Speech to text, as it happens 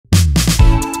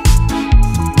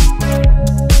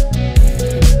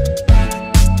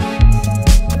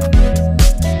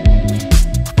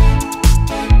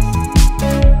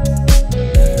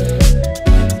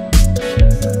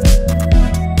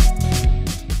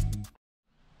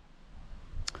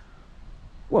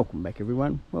Welcome back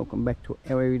everyone, welcome back to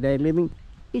our everyday living.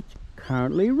 It's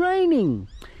currently raining.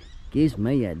 Gives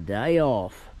me a day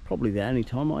off. Probably the only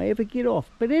time I ever get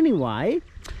off. But anyway,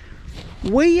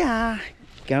 we are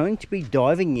going to be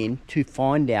diving in to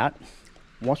find out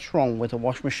what's wrong with the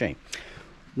wash machine.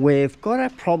 We've got a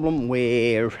problem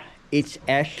where it's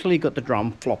actually got the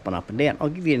drum flopping up and down. I'll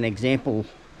give you an example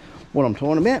what I'm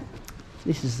talking about.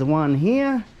 This is the one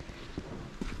here.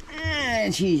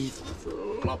 And she's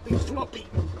floppy.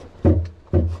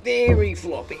 Very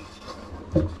floppy.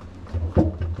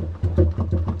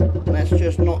 That's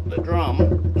just not the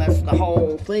drum, that's the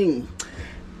whole thing.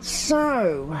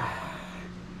 So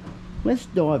let's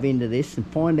dive into this and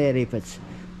find out if it's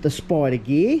the spider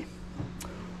gear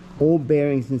or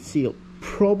bearings and seal.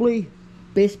 Probably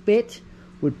best bet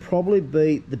would probably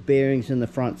be the bearings in the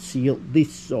front seal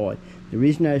this side. There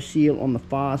is no seal on the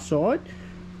far side.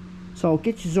 So I'll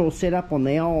get you all set up on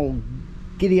the old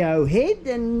giddy-o head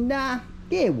and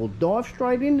yeah, we'll dive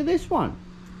straight into this one.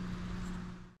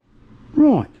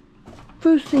 Right,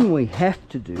 first thing we have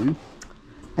to do,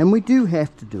 and we do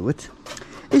have to do it,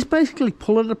 is basically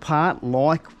pull it apart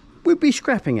like we'd be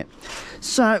scrapping it.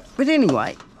 So, but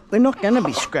anyway, we're not going to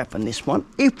be scrapping this one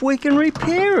if we can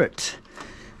repair it.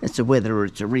 It's whether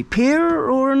it's a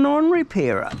repairer or a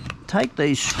non-repairer. Take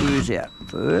these screws out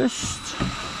first.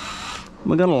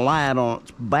 We're going to lay it on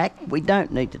its back. We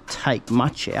don't need to take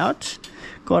much out.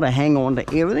 Got to hang on to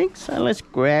everything. So let's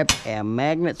grab our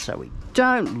magnet so we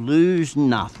don't lose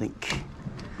nothing.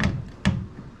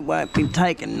 Won't be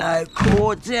taking no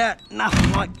cords out,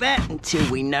 nothing like that, until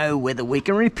we know whether we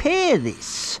can repair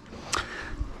this.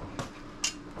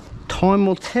 Time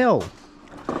will tell.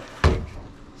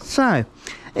 So,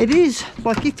 it is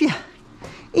like if you're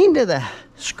into the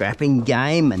scrapping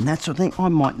game and that sort of thing, I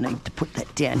might need to put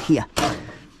that down here.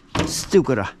 Still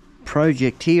got a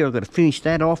project here, I've got to finish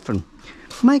that off and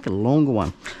make a longer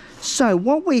one. So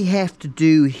what we have to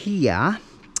do here,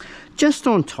 just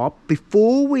on top,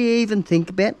 before we even think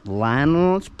about laying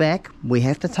on its back, we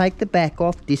have to take the back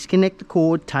off, disconnect the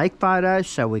cord, take photos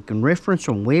so we can reference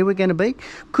on where we're going to be,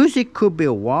 because it could be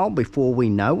a while before we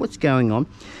know what's going on.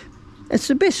 It's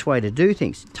the best way to do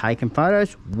things, taking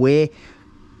photos, where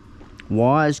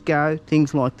wires go,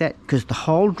 things like that, because the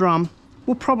whole drum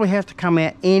will probably have to come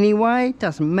out anyway.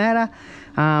 Doesn't matter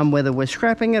whether we're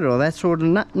scrapping it or that sort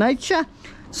of nature.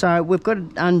 So we've got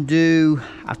to undo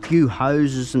a few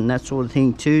hoses and that sort of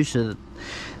thing too, so that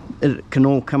it can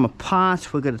all come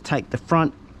apart. We've got to take the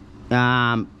front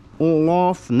all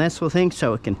off and that sort of thing,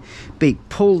 so it can be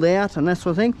pulled out and that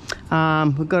sort of thing.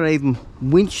 We've got to even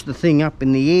winch the thing up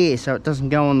in the air so it doesn't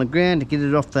go on the ground, to get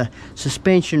it off the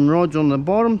suspension rods on the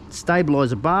bottom.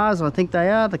 Stabiliser bars, I think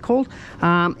they're called.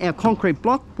 Our concrete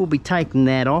block, we'll be taking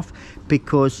that off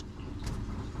because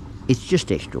it's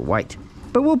just extra weight,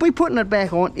 but we'll be putting it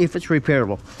back on if it's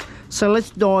repairable. So let's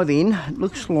dive in. It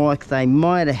looks like they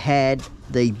might have had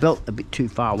the belt a bit too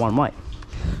far one way.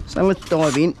 So let's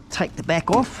dive in, take the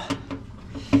back off.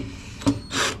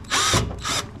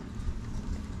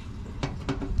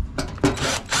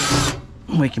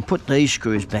 We can put these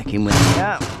screws back in with they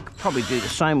are. Could probably do the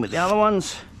same with the other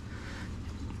ones.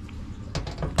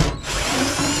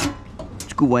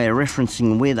 It's a good way of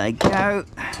referencing where they go.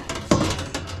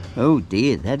 Oh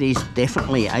dear, that is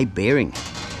definitely a bearing.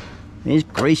 There's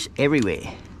grease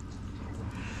everywhere.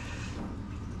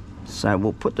 So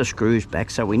we'll put the screws back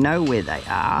so we know where they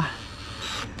are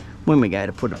when we go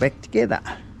to put it back together.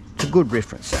 It's a good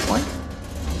reference that way.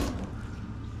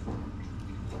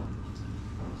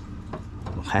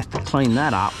 We'll have to clean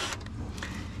that up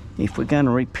if we're going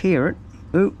to repair it.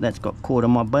 Oh, that's got caught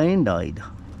on my band-aid.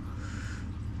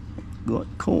 Got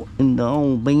caught in the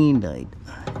old band-aid.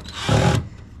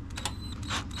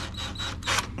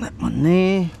 That one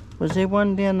there. Was there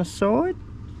one down the side?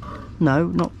 No,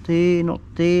 not there, not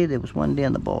there. There was one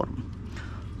down the bottom.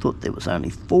 Thought there was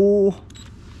only 4.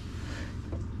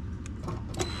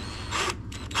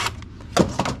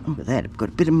 Look at that, I've got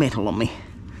a bit of metal on me.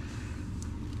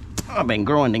 I've been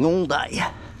grinding all day.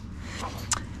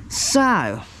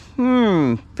 So,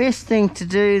 best thing to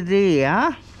do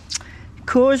there,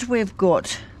 because we've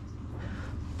got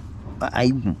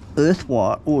a earth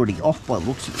wire already off by the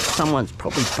looks of it. Someone's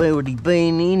probably already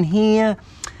been in here.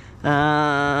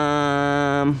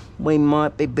 We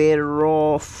might be better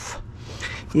off,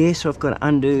 yeah, so I've got to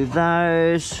undo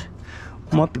those.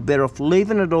 Might be better off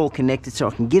leaving it all connected so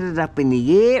I can get it up in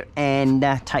the air and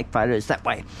take photos that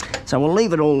way. So we'll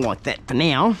leave it all like that for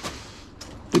now.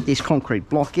 Get this concrete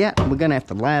block out. We're going to have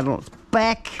to lay it on its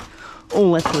back,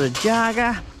 all that sort of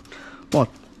jargon. Like,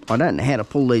 I don't know how to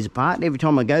pull these apart. Every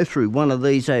time I go through one of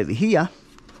these over here,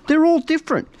 they're all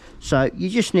different. So you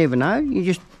just never know. You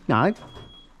just know.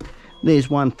 There's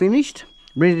one finished,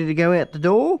 ready to go out the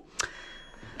door.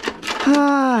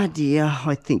 Ah dear,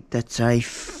 I think that's a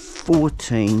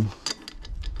 14.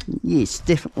 Yes,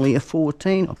 definitely a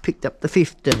 14. I picked up the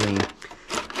 15.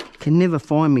 Can never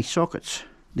find me sockets.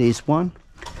 There's one.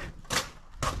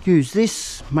 Use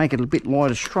this, make it a bit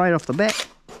lighter straight off the bat.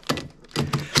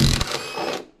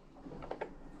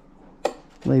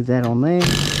 Leave that on there.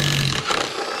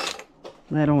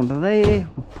 That onto there.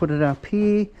 We'll put it up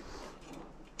here.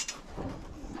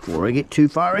 Before I get too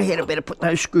far ahead, I better put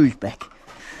those screws back.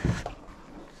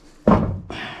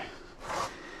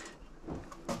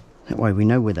 That way we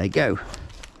know where they go.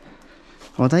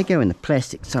 Oh, they go in the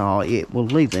plastics. Oh, yeah, we'll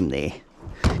leave them there.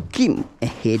 Getting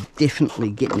ahead,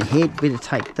 definitely getting ahead. Better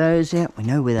take those out. We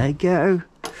know where they go.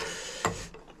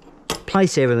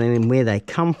 Place everything in where they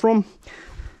come from.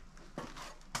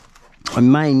 I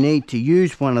may need to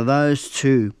use one of those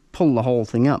to pull the whole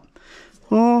thing up.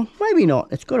 Or maybe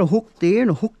not. It's got a hook there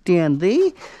and a hook down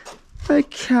there.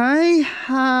 Okay,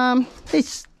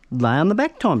 let's lay on the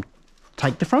back time.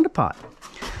 Take the front apart.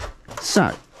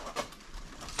 So,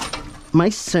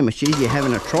 makes it so much easier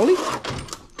having a trolley.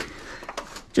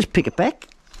 Just pick it back.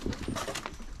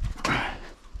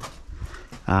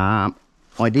 I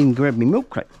didn't grab my milk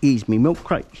crate. Here's my milk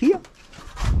crate here.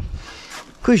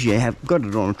 Because you have got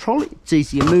it on a trolley, it's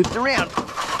easier moved around.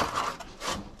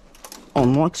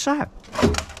 On like so.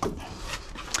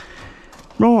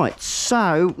 Right,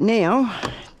 so now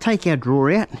take our drawer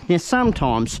out. Now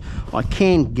sometimes I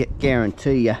can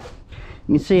guarantee you,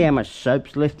 you can see how much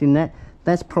soap's left in that.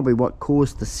 That's probably what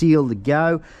caused the seal to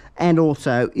go. And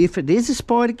also, if it is a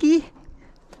spider gear,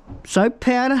 soap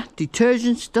powder,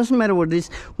 detergents, doesn't matter what it is,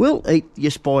 will eat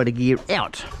your spider gear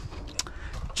out.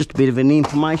 Just a bit of an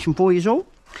information for you all.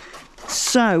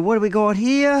 So, what do we got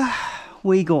here?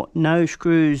 We got no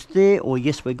screws there, or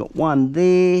yes, we got one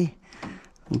there.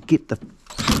 We'll get the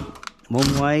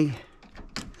one way.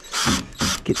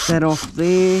 Get that off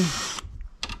there.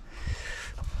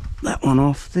 That one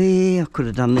off there. I could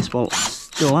have done this while it was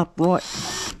still upright.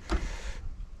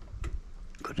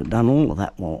 Could have done all of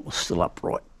that while it was still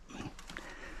upright.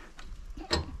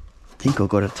 I think I've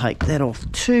got to take that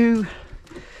off too.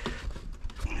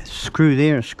 Screw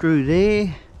there and screw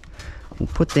there. We'll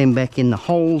put them back in the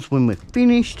holes when we're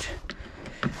finished.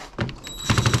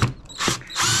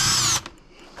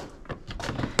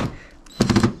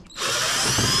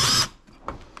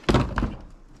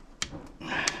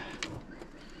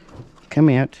 Come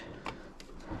out.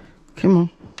 Come on.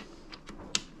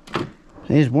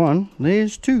 There's one.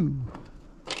 There's two.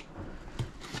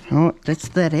 Alright, that's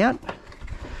that out.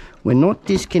 We're not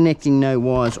disconnecting no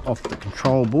wires off the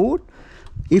control board.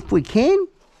 If we can,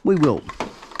 we will.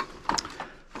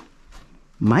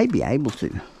 May be able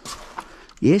to.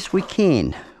 Yes, we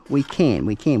can. We can.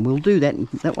 We'll do that.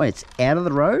 That way it's out of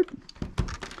the road.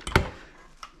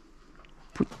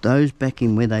 Put those back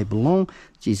in where they belong.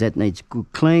 Geez, that needs a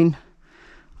good clean.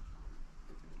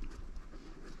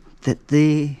 That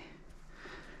there.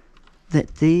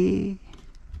 That there.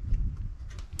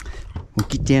 We'll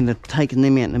get down to taking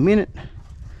them out in a minute.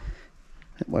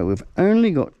 That way we've only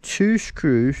got 2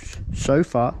 screws so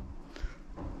far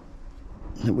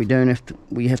that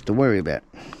we have to worry about.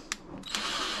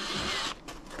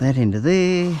 That into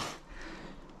there.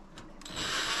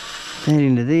 That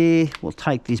into there. We'll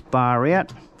take this bar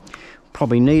out.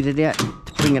 Probably need it out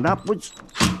to bring it upwards.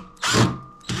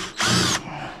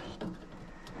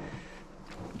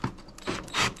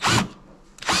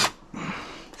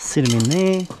 Sit them in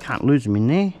there. Can't lose them in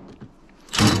there.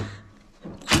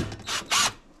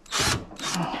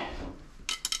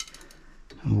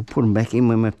 And we'll put them back in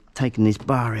when we're taking this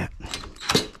bar out.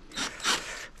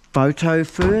 Photo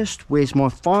first. Where's my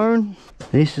phone?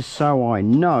 This is so I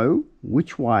know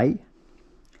which way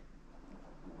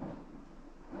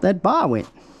that bar went.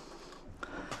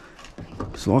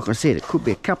 So like I said, it could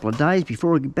be a couple of days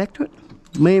before I get back to it.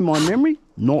 Me and my memory,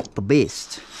 not the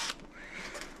best.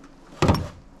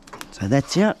 So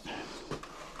that's out.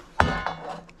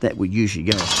 That would usually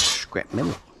go as scrap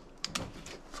metal.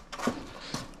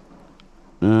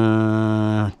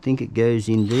 I think it goes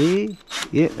in there.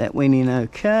 Yep, that went in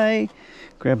okay.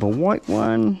 Grab a white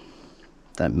one.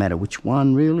 Don't matter which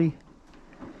one really.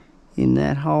 In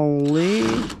that hole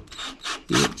there.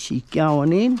 Yep, she's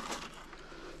going in.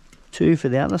 2 for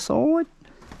the other side.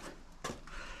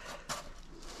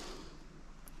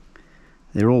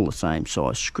 They're all the same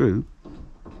size screw.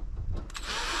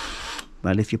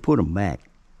 But if you put them back,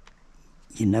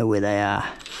 you know where they are.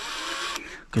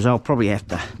 Because I'll probably have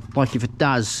to, like if it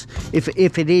does, if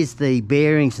it is the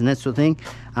bearings and that sort of thing,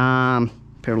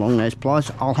 pair of long nose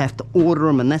pliers. I'll have to order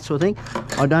them and that sort of thing.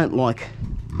 I don't like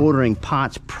ordering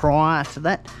parts prior to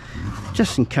that,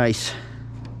 just in case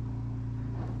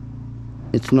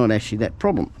it's not actually that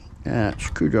problem.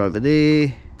 Screwdriver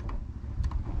there.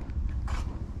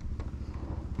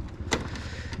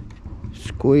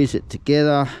 Squeeze it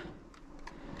together.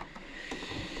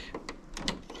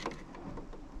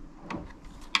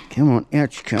 Come on,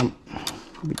 out you come.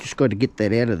 We just got to get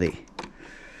that out of there.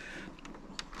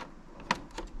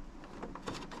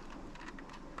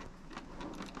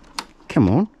 Come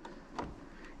on.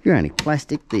 You're only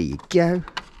plastic. There you go.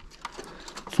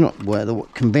 It's not the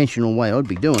conventional way I'd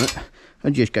be doing it.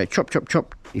 I'd just go chop, chop,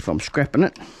 chop if I'm scrapping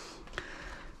it.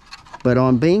 But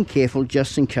I'm being careful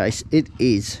just in case it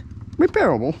is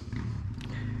repairable.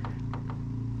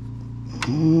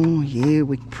 Oh yeah,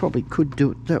 we probably could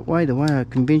do it that way, the way I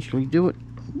conventionally do it.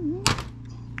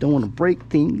 Don't want to break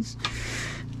things.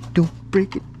 Don't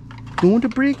break it. Don't want to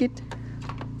break it.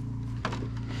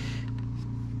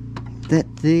 That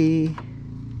there.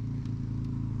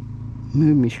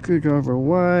 Move my screwdriver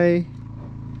away.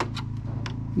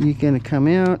 You're going to come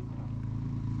out.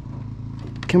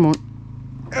 Come on.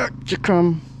 Out you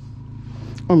come.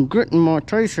 I'm gritting my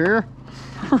teeth here.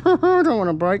 I don't want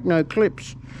to break no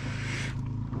clips.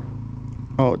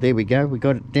 Oh, there we go. We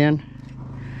got it down.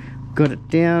 Got it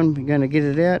down. We're going to get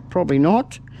it out. Probably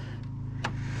not.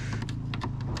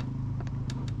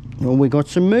 Well, we got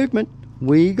some movement.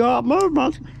 We got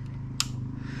movement.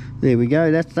 There we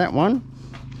go. That's that one.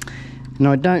 And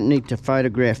I don't need to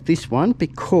photograph this one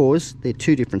because they're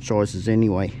two different sizes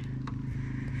anyway.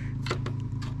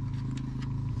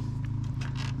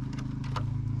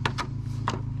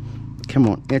 Come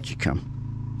on, out you come.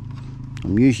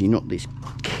 I'm usually not this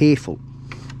careful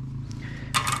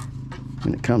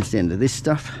when it comes down to this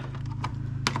stuff.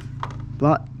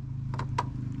 But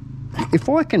if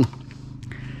I can, you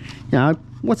know,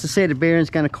 what's a set of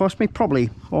bearings going to cost me? Probably,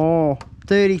 $30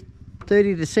 to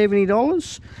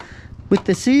 $70 with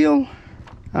the seal.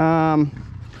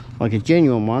 Like a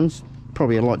genuine one's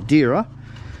probably a lot dearer,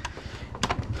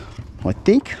 I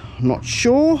think. I'm not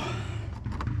sure.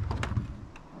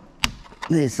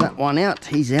 There's that one out.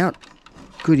 He's out.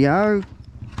 Good-yo.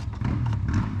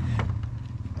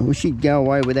 I wish he'd go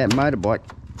away with that motorbike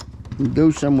and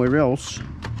go somewhere else.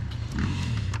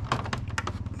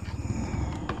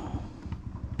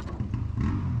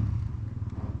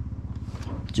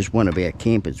 Just one of our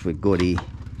campers we've got here.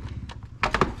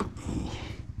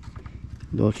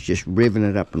 That's just revving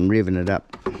it up and revving it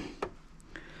up.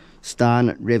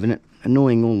 Starting it, revving it,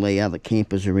 annoying all the other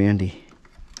campers around here.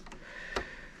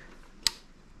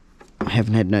 I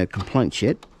haven't had no complaints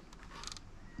yet.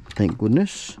 Thank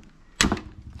goodness.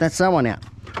 That's that one out.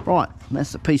 Right,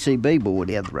 that's the PCB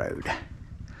board out the road.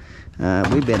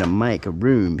 We better make a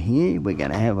room here. We're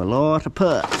going to have a lot of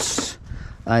parts.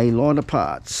 A lot of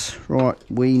parts. Right,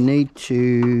 we need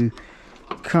to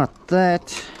cut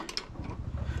that.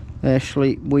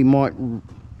 Actually, we might,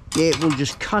 yeah, we'll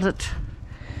just cut it.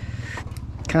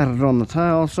 Cut it on the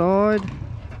tail side.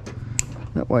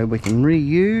 That way we can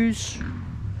reuse.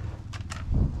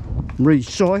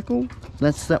 Recycle.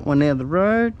 That's that one out of the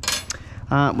road.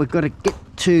 We've got to get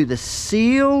to the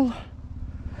seal.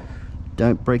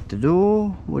 Don't break the door.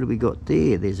 What do we got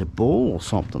there? There's a ball or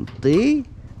something there.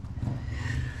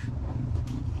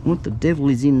 What the devil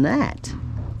is in that?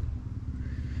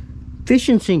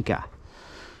 Fishing sinker.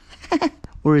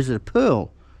 Or is it a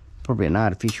pearl? Probably an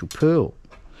artificial pearl.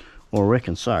 Or I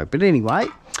reckon so. But anyway,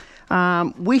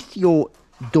 with your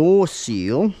door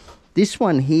seal, this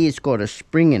one here's got a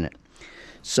spring in it.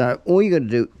 So all you got to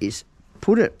do is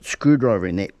put a screwdriver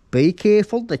in there. Be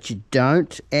careful that you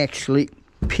don't actually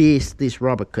pierce this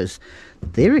rubber because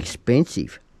they're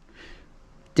expensive.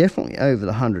 Definitely over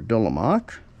the $100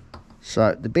 mark.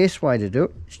 So the best way to do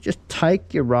it is just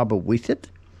take your rubber with it.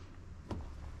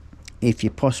 If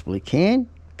you possibly can.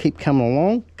 Keep coming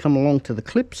along to the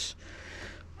clips.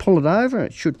 Pull it over and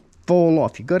it should fall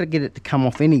off. You've got to get it to come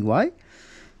off anyway.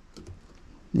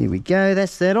 There we go,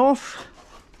 that's that off.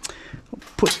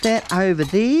 Put that over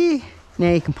there.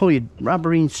 Now you can pull your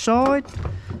rubber inside.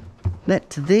 That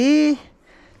to there.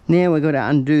 Now we've got to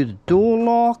undo the door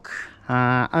lock.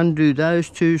 Undo those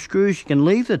two screws. You can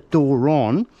leave the door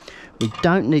on. We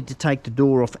don't need to take the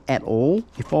door off at all.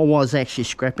 If I was actually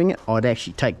scrapping it, I'd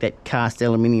actually take that cast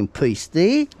aluminium piece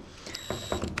there.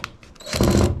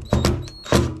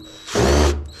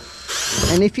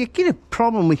 And if you get a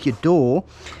problem with your door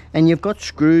and you've got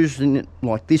screws in it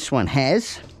like this one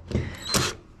has,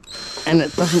 and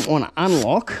it doesn't want to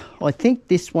unlock, I think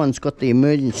this one's got the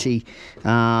emergency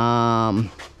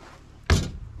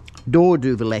door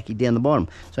doovalaki down the bottom.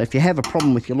 So if you have a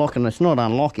problem with your lock and it's not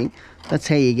unlocking, that's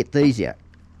how you get these out.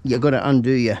 You've got to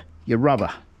undo your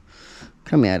rubber.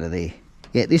 Come out of there.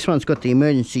 Yeah, this one's got the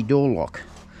emergency door lock.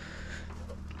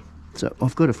 So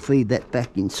I've got to feed that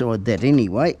back inside that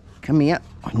anyway. Come here.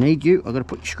 I need you. I've got to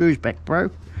put your screws back, bro.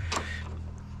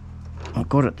 I've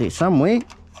got it there somewhere.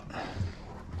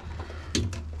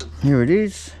 Here it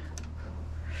is.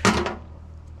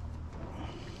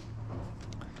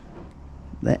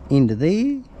 That into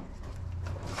there.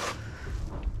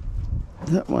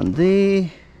 That one there.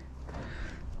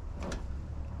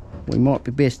 We might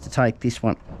be best to take this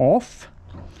one off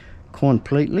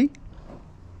completely.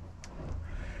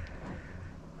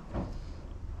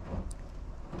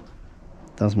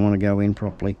 Doesn't want to go in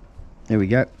properly. There we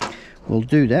go. We'll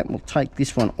do that. We'll take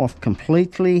this one off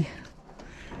completely.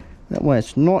 That way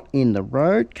it's not in the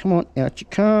road. Come on, out you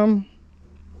come.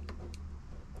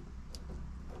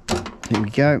 There we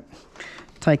go.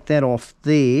 Take that off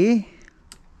there.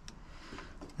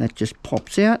 That just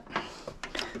pops out.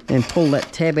 Then pull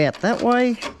that tab out that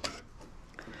way.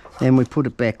 Then we put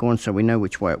it back on so we know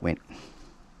which way it went.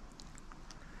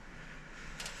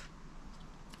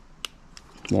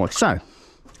 Like so.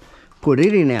 Put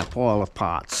it in our pile of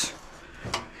parts.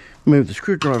 Move the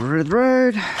screwdriver out of the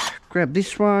road. Grab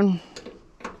this one.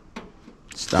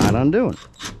 Start undoing.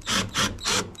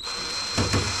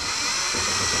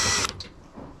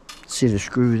 Set a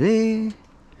screw there.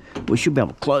 We should be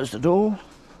able to close the door.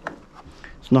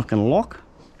 It's not going to lock.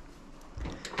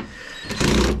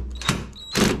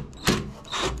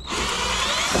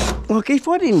 Look, if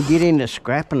I didn't get into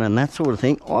scrapping and that sort of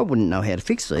thing, I wouldn't know how to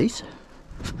fix these.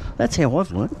 That's how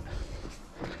I've learnt.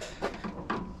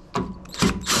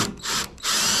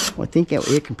 I think our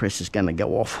air compressor's going to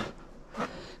go off.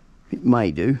 It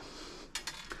may do.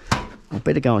 I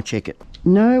better go and check it.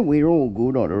 No, we're all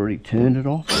good. I'd already turned it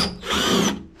off.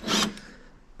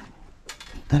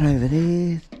 That over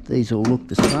there. These all look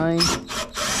the same.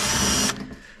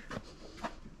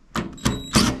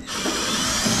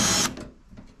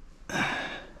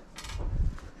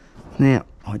 Now,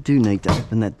 I do need to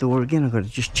open that door again. I've got to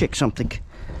just check something.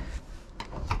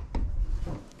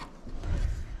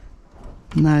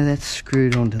 No, that's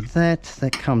screwed onto that.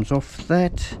 That comes off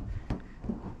that.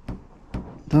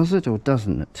 Does it or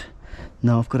doesn't it?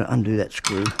 No, I've got to undo that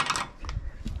screw.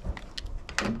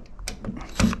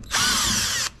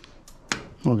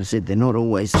 Like I said, they're not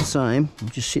always the same. I'll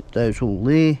just set those all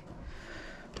there.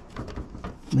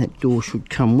 That door should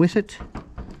come with it.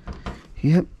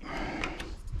 Yep.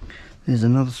 There's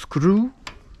another screw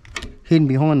hidden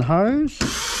behind the hose.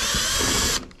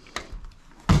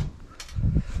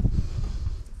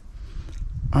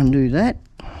 Undo that.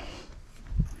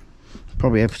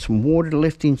 Probably have some water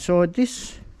left inside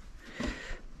this.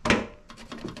 There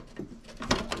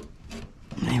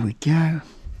we go.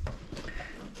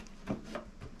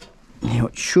 Now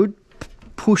it should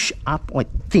push up, I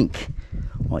think.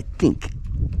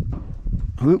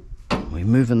 Oop, we're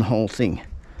moving the whole thing.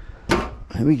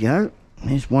 There we go.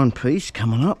 There's one piece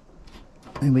coming up.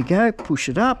 There we go. Push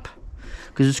it up.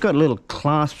 Because it's got little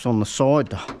clasps on the side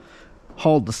to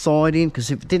hold the side in. Because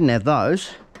if it didn't have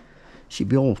those, she'd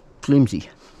be all flimsy.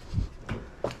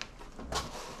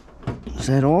 Is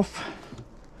that off?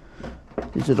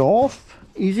 Is it off?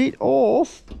 Is it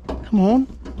off? Come on.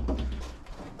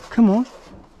 Come on.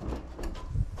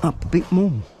 Up a bit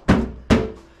more.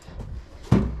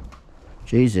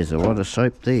 Geez, there's a lot of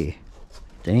soap there.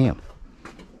 Damn.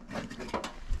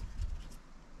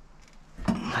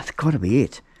 That's got to be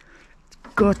it. It's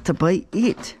got to be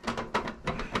it.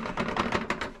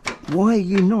 Why are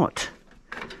you not?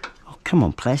 Oh, come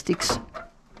on, plastics.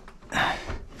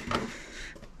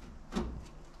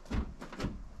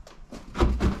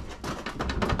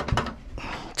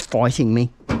 It's fighting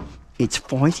me. It's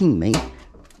fighting me.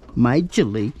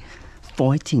 Majorly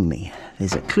fighting me.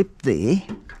 There's a clip there.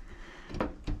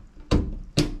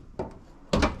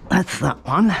 That's that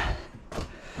one.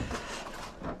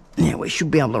 Now we should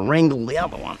be able to wrangle the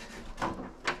other one.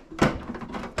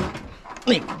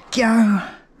 There we go.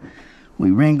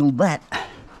 We wrangled that.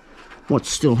 What's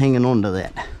still hanging on to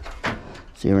that?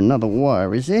 Is there another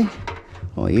wire, is there?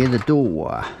 Oh yeah, the door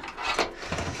wire.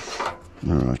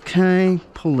 Okay,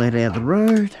 pull that out of the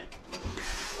road.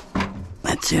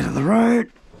 That's out of the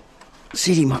road.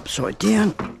 Set him upside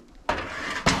down.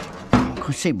 Like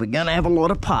I said, we're going to have a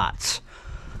lot of parts.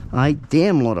 A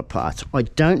damn lot of parts. I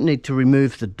don't need to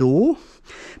remove the door,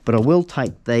 but I will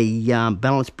take the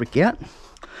balance brick out.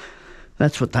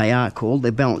 That's what they are called.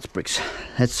 They're balance bricks.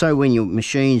 That's so when your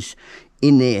machine's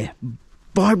in there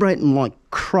vibrating like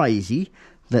crazy,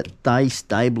 that they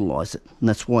stabilise it, and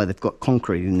that's why they've got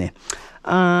concrete in there.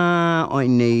 I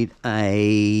need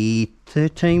a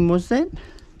 13, was that?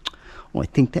 I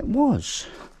think that was.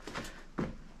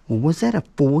 Or was that a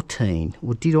 14?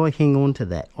 Or did I hang on to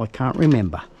that? I can't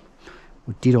remember.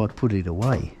 Or did I put it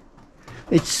away?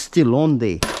 It's still on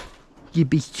there. You'd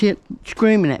be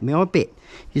screaming at me, I bet.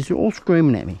 You're all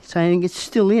screaming at me, saying it's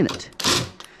still in it.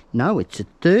 No, it's a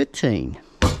 13.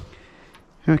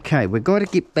 Okay, we've got to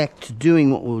get back to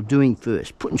doing what we were doing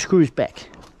first. Putting screws back.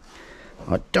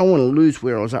 I don't want to lose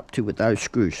where I was up to with those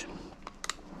screws.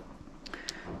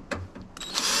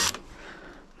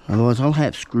 Otherwise I'll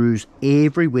have screws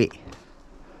everywhere.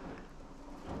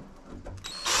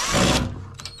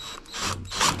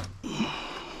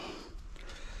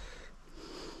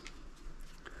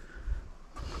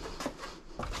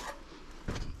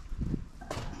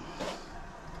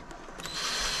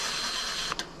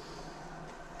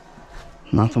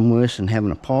 Nothing worse than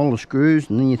having a pile of screws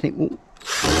and then you think, well,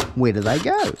 where do they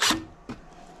go?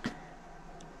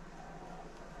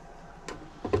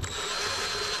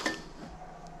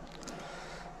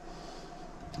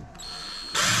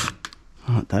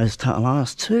 Right, those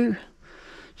last two.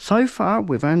 So far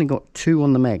we've only got 2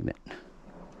 on the magnet,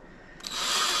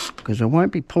 because I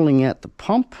won't be pulling out the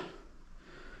pump.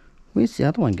 Where's the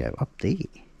other one go? Up there.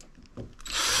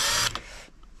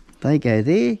 They go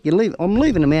there. I'm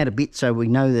leaving them out a bit so we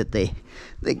know that they're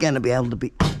going to be able to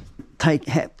be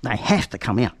they have to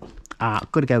come out.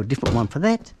 I've got to go a different one for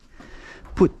that.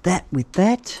 Put that with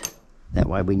that. That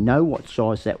way we know what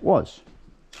size that was.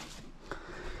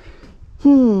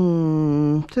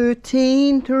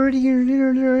 13,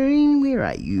 13, where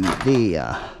are you?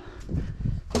 There.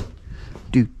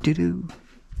 Do.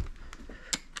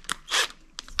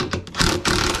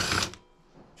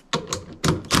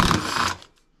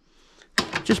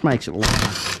 Just makes it look.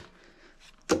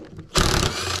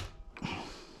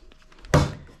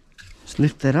 Just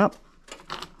lift that up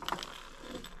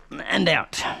and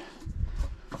out.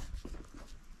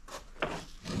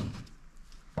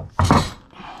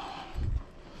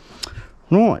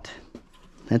 Right,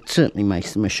 that certainly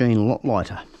makes the machine a lot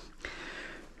lighter.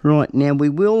 Right, now I'm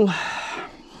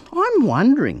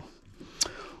wondering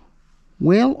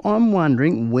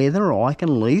whether I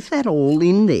can leave that all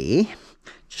in there,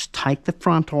 just take the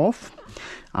front off,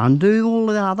 undo all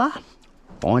the other,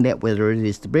 find out whether it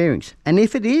is the bearings. And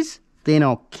if it is, then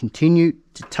I'll continue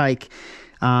to take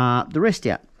the rest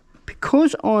out.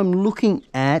 Because I'm looking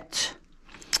at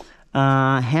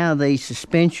how these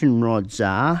suspension rods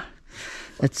are,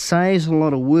 it saves a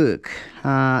lot of work.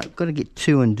 Got to get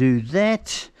 2 and do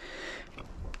that.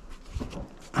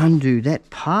 Undo that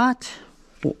part,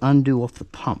 or undo off the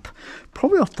pump.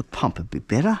 Probably off the pump would be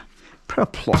better. Pair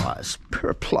of pliers.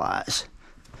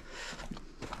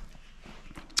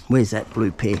 Where's that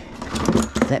blue pair?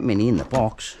 That many in the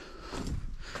box.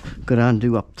 Got to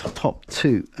undo up the top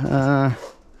too.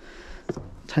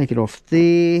 Take it off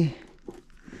there.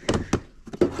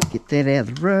 Get that out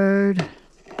of the road.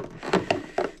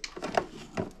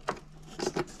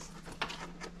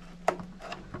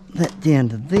 That down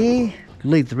to there.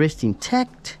 Leave the rest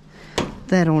intact.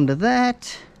 That onto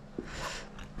that.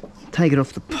 Take it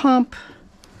off the pump.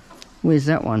 Where's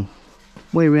that one?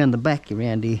 Way around the back,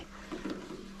 around here.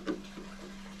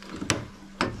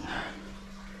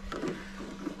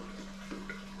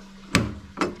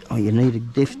 Oh, you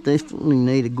definitely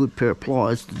need a good pair of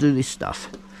pliers to do this stuff.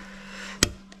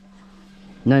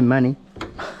 No money.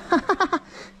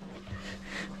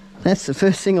 That's the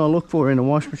first thing I look for in a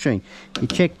wash machine. You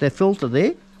check the filter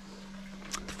there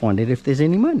to find out if there's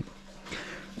any money.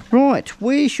 Right,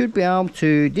 we should be able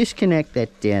to disconnect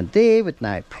that down there with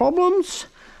no problems.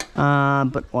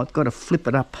 But I've got to flip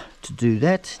it up to do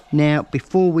that. Now,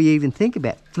 before we even think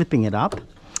about flipping it up,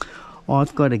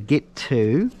 I've got to get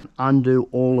to undo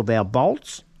all of our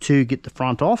bolts to get the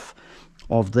front off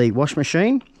of the wash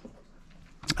machine,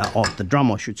 off the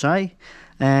drum I should say.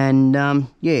 And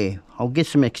yeah, I'll get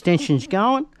some extensions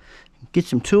going, get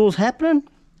some tools happening,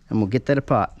 and we'll get that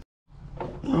apart.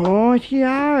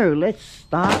 Rightio, let's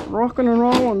start rocking and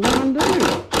rolling.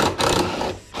 Undo.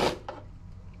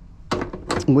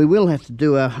 We will have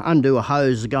to undo a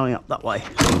hose going up that way.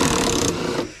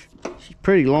 She's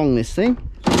pretty long, this thing.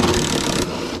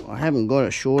 I haven't got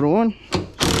a shorter one.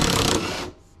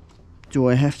 Do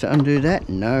I have to undo that?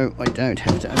 No, I don't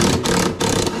have to undo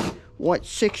that. White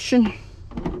section.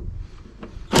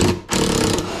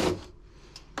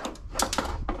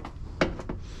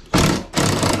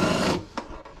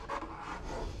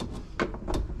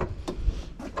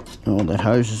 Oh, that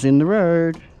hose is in the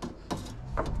road.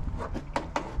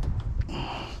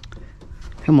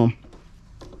 Come on.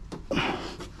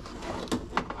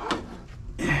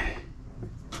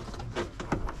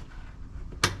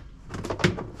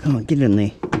 Come on, get in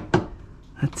there.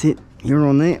 That's it. You're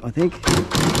on there, I think.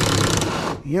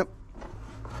 Yep.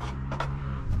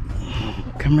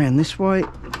 Come around this way.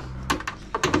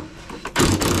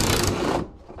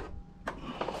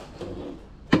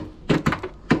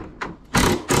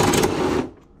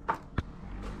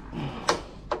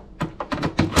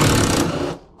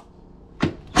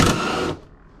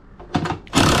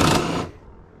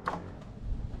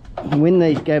 When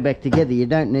these go back together, you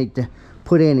don't need to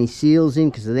put any seals in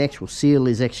because the actual seal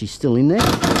is actually still in there.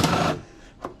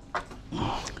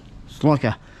 It's like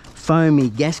a foamy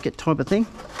gasket type of thing.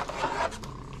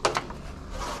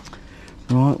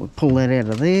 Right, we'll pull that out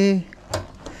of there.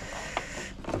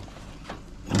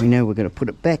 We know we're going to put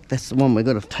it back. That's the one we've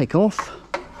got to take off.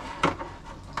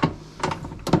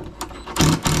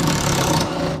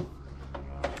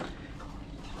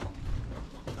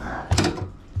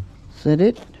 Is that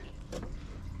it?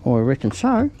 Oh, I reckon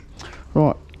so.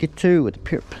 Right, get to with a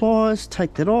pair of pliers,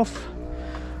 take that off.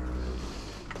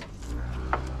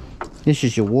 This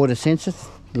is your water sensor,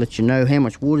 let you know how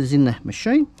much water's in the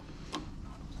machine.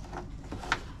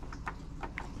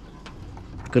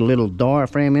 Got a little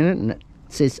diaphragm in it and it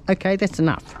says, okay, that's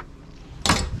enough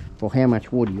for how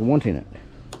much water you want in it.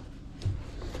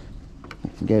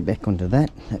 You can go back onto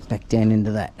that back down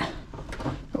into that.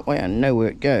 That way I know where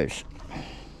it goes.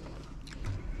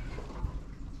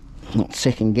 Not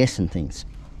second guessing things.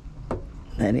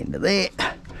 That into there.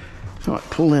 Right,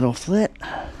 pull that off that.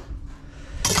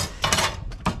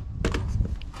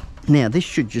 Now this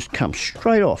should just come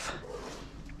straight off.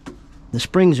 The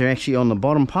springs are actually on the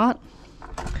bottom part.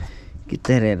 Get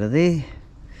that out of there.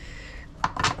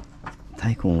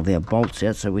 Take all of our bolts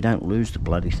out so we don't lose the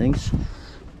bloody things.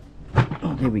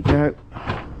 Oh, there we go.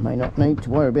 May not need to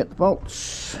worry about the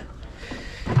bolts.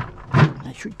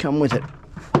 They should come with it.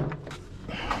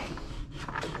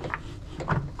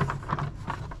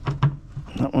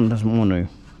 That one doesn't want to.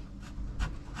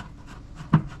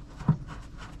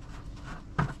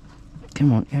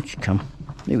 Come on, out you come.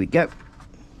 There we go.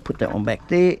 Put that one back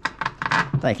there.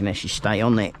 They can actually stay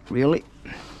on there, really.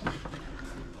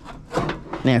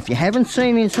 Now, if you haven't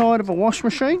seen inside of a wash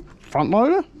machine, front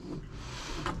loader,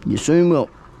 you soon will.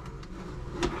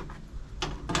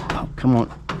 Oh, come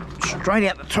on. Straight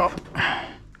out the top.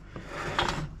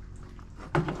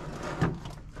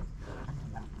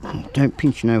 Don't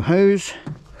pinch no hose.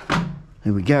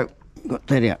 There we go. Got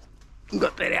that out.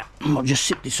 Got that out. I'll just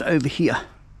sit this over here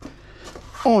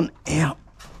on our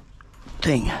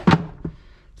thing.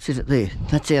 Sit it there.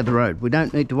 That's out of the road. We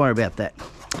don't need to worry about that.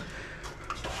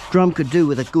 Drum could do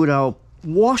with a good old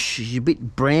wash. It's a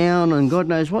bit brown and God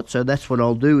knows what, so that's what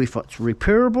I'll do if it's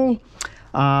repairable.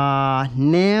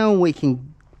 Now we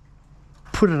can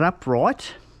put it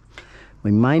upright.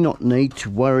 We may not need to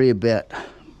worry about...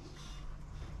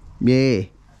 we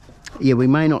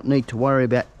may not need to worry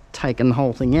about taking the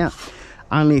whole thing out.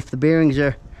 Only if the bearings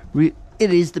are... it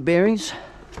is the bearings.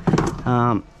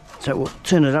 So we'll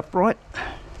turn it upright.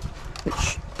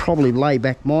 It's probably lay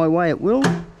back my way, it will.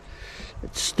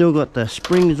 It's still got the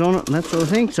springs on it and that sort of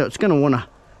thing, so it's going to want to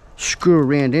screw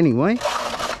around anyway.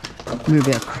 Move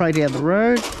our crate out of the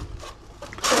road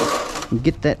and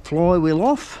get that flywheel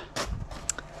off.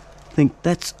 I think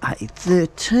that's a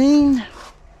 13.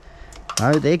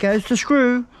 Oh, there goes the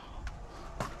screw.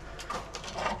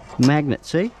 Magnet,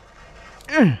 see?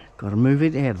 Got to move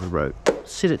it out of the road.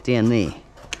 Sit it down there.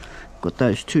 Got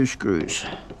those two screws.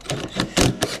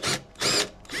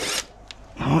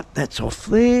 Right, that's off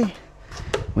there.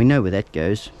 We know where that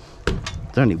goes.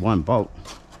 It's only one bolt.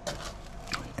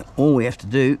 All we have to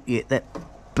do, that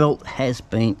belt has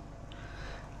been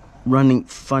running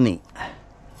funny.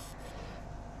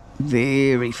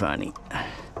 Very funny.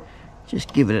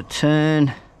 Just give it a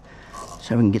turn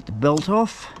so we can get the belt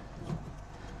off.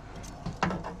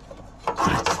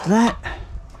 That's that.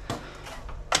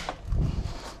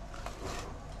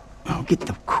 I'll get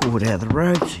the cord out of the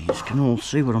road so you can all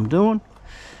see what I'm doing.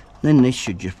 Then this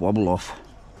should just wobble off.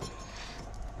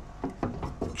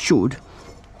 Should.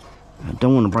 I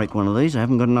don't want to break one of these. I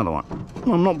haven't got another one.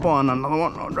 I'm not buying another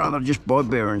one. I'd rather just buy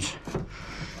bearings.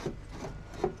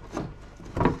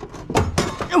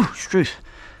 Oh, struth.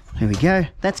 There we go.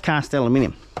 That's cast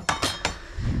aluminium.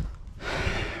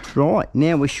 Right,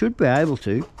 now we should be able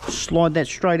to slide that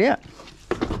straight out.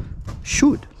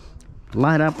 Should.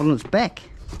 Lay it up on its back.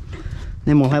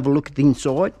 Then we'll have a look at the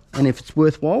inside, and if it's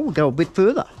worthwhile, we'll go a bit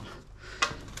further.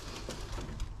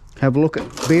 Have a look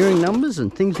at bearing numbers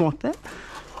and things like that.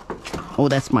 Oh,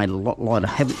 that's made a lot lighter.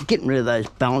 Getting rid of those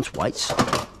balance weights.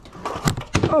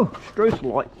 Oh, struth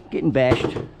light, getting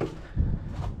bashed.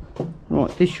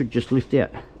 Right, this should just lift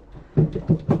out.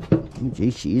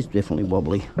 Gee, she is definitely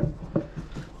wobbly.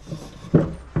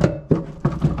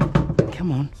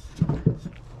 Come on.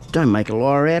 Don't make a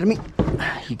liar out of me.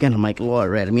 You're going to make a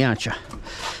liar out of me, aren't you?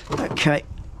 Okay,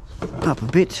 up a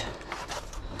bit.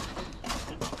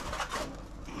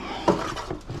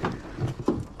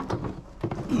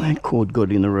 That cord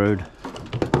got in the road.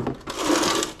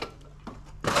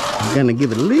 I'm going to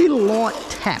give it a little light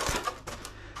tap.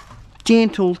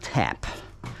 Gentle tap.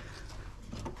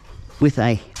 With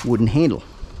a wooden handle.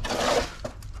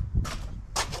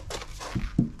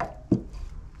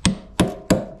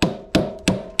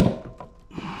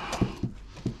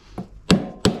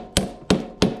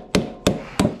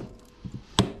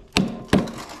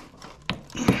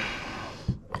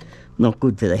 Not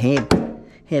good for the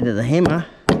head of the hammer.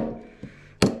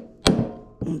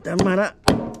 Doesn't matter.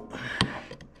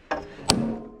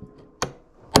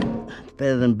 It's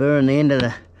better than burn the end of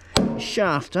the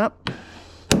shaft up.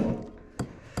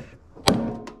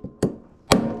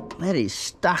 That is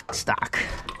stuck.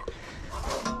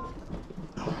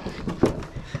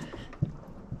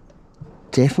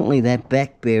 Definitely that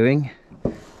back bearing.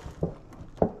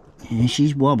 And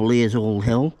she's wobbly as all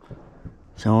hell.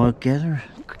 So I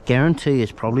guarantee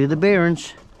it's probably the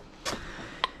bearings.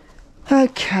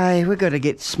 Okay, we've got to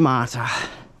get smarter.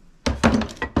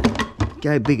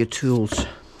 Go bigger tools.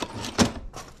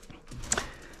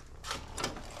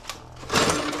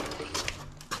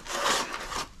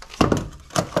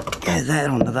 Go that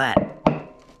onto that.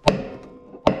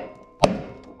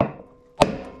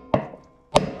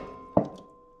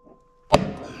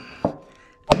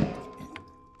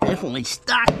 Definitely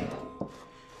stuck.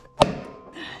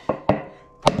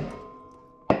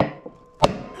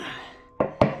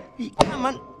 You're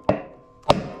coming.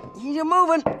 You're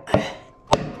moving.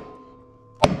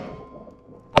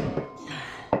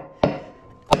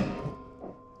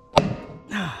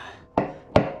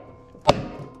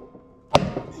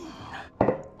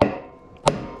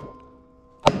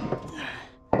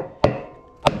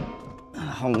 The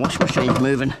whole wash machine's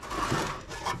moving.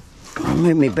 I'll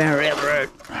move my barrow out of the road.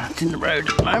 It's in the road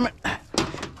at the moment.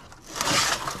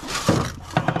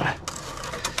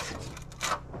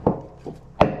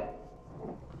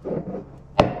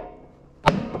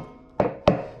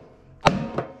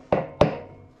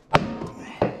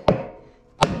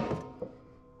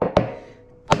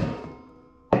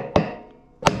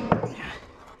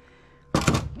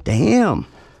 Damn.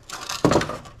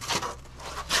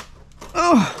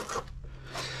 Oh,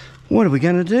 what are we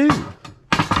going to do?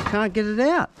 Can't get it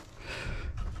out.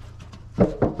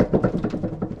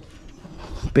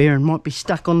 Bearing might be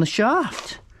stuck on the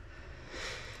shaft.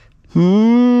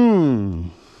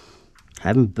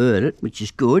 Haven't burnt it, which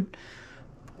is good.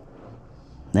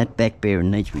 That back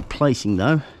bearing needs replacing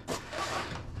though.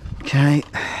 Okay.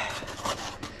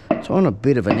 It's on a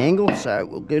bit of an angle, so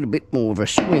we'll get a bit more of a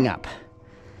swing up.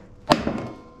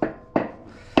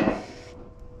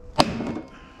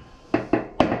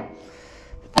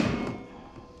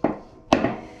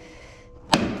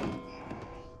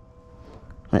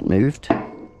 That moved.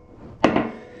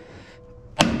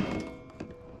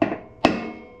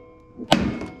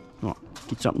 Oh,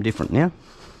 get something different now.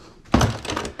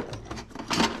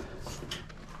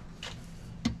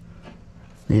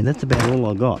 Yeah, that's about all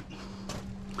I got.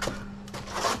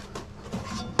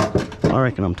 I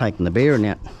reckon I'm taking the bearing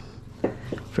out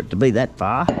for it to be that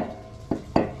far.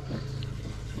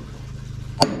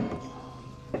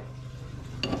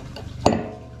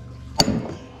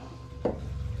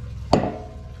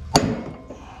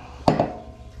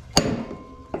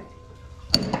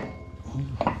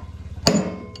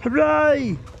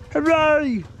 Hooray!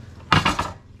 Hooray!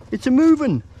 It's a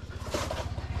moving.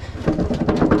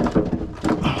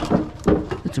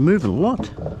 It's a moving a lot.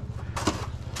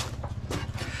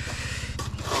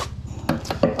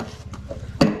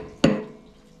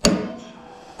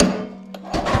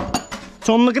 It's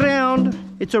on the ground.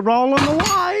 It's a rolling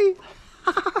away.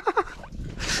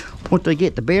 What do I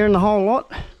get? The bearing the whole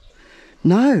lot?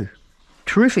 No.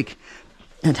 Terrific.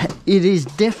 And it is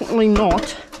definitely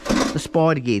not the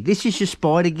spider gear. This is your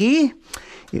spider gear.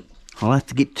 I'll have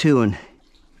to get to and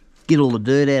get all the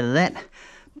dirt out of that.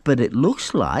 But it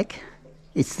looks like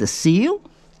it's the seal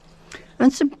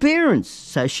and some bearings.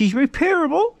 So she's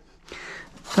repairable.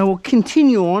 So we'll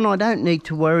continue on. I don't need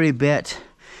to worry about...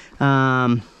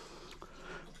 well,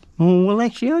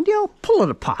 actually, I'll pull it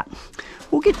apart.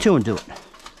 We'll get to and do it.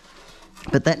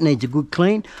 But that needs a good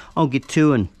clean. I'll get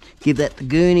to and give that the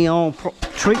gurney oil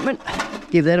treatment.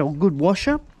 Give that a good wash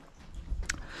up.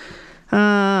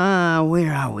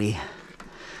 Where are we?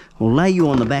 We'll lay you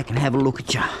on the back and have a look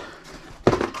at you.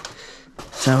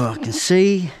 So I can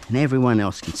see and everyone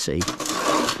else can see.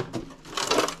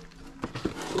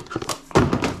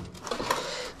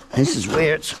 This is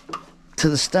where it's to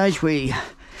the stage where you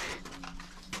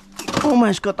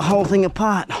almost got the whole thing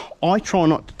apart. I try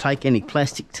not to take any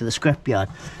plastic to the scrapyard.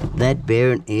 That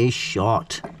bearing is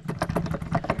shot.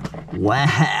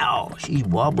 Wow, she's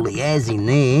wobbly as in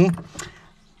there.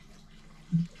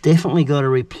 Definitely got to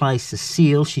replace the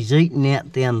seal. She's eaten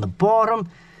out down the bottom.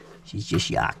 She's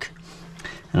just yuck.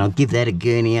 And I'll give that a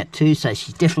gurney out too, so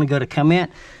she's definitely got to come out.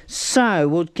 So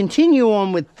we'll continue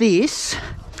on with this,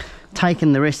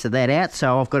 taking the rest of that out.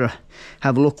 So I've got to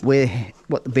have a look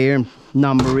what the bearing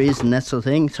number is and that sort of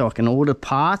thing, so I can order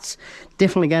parts.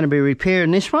 Definitely going to be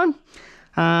repairing this one.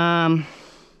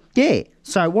 Yeah,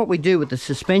 so what we do with the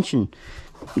suspension,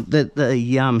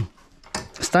 the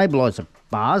stabilizer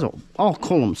bars, or I'll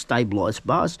call them stabilizer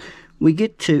bars, we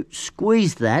get to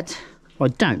squeeze that. I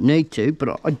don't need to,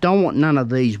 but I don't want none of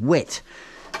these wet,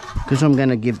 because I'm going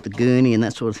to give the gurney and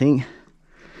that sort of thing.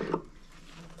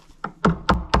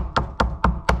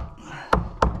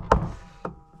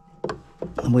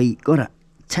 We got to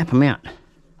tap them out.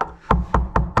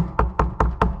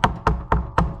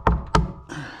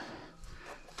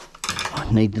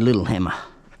 I need the little hammer.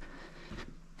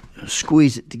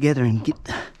 Squeeze it together and get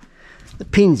the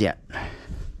pins out.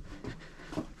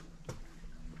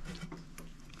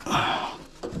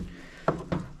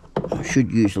 I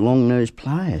should use long nose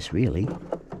pliers, really.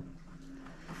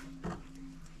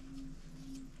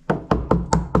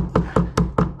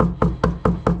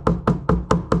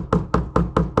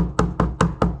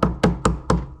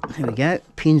 There we go,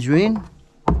 pins are in.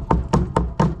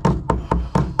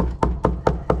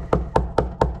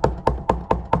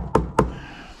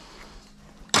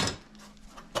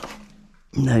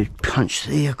 No punch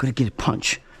there, I've got to get a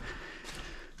punch.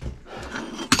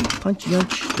 Punchy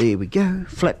punch, there we go,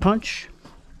 flat punch.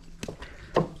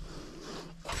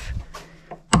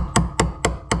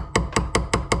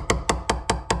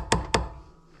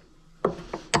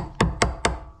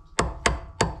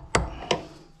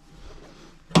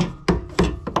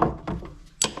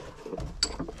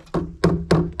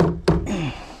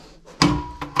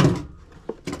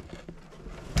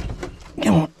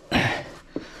 Come on.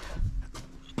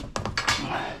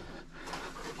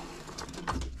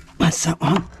 That's that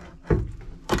one.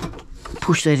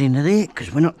 Push that into there,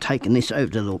 because we're not taking this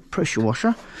over to the pressure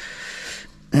washer,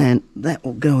 and that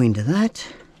will go into that.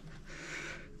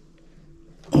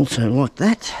 Also like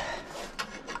that.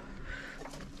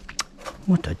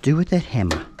 What do I do with that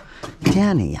hammer?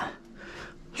 Down here.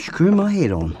 Screw my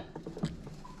head on.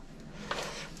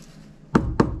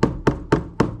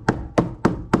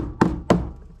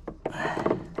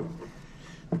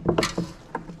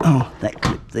 Oh, that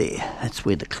clip there. That's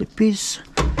where the clip is.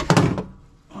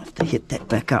 I'll have to hit that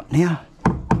back up now.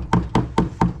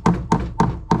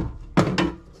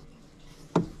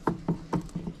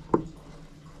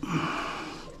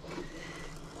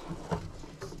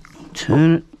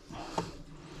 Turn it.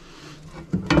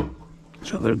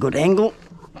 So I've got a good angle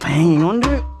for hanging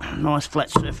onto it. A nice flat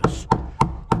surface.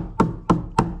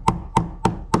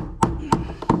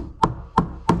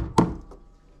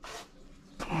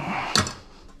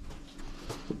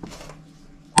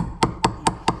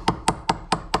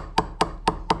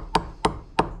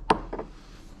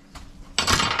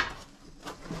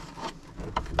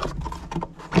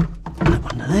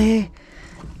 There,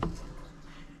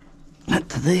 that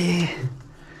to there,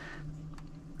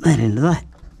 that into that.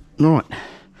 Right,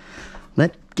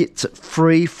 that gets it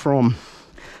free from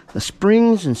the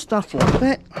springs and stuff like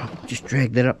that. Just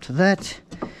drag that up to that.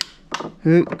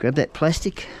 Ooh, grab that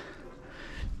plastic,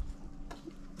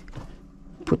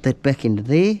 put that back into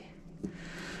there.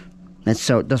 That's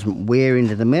so it doesn't wear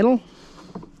into the metal.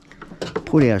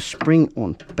 Put our spring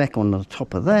on back on the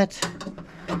top of that,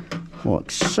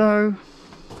 like so.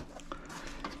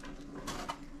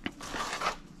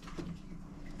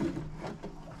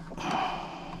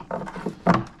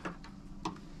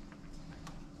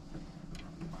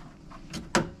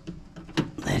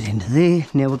 That into there.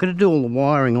 Now we're going to do all the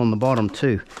wiring on the bottom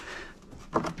too.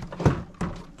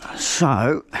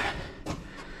 So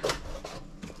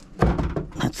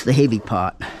that's the heavy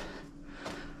part.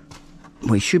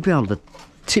 We should be able to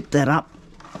tip that up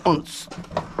on its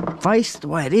face the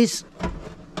way it is.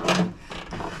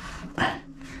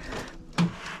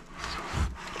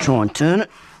 Try and turn it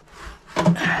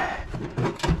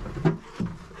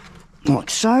like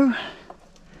so,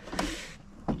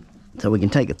 so we can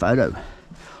take a photo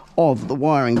of the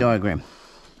wiring diagram.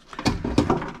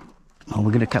 Oh,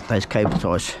 we're going to cut those cable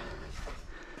ties.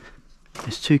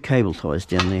 There's 2 cable ties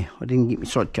down there. I didn't get my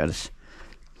side cutters.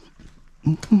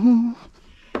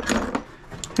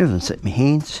 Haven't set my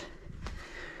hands.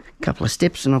 A couple of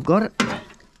steps and I've got it.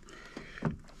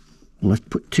 Let's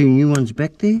put 2 new ones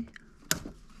back there.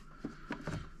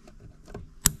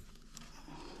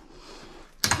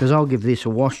 Because I'll give this a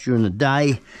wash during the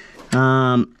day.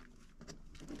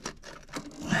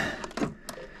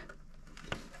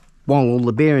 While all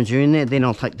the bearings are in there, then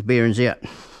I'll take the bearings out.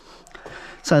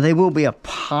 So there will be a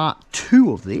part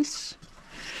 2 of this.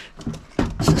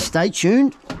 So stay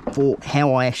tuned for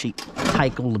how I actually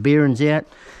take all the bearings out,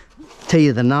 tell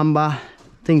you the number,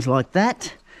 things like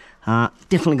that.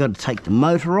 Definitely got to take the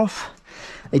motor off.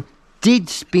 It did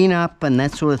spin up and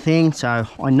that sort of thing, so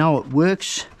I know it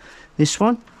works, this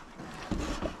one.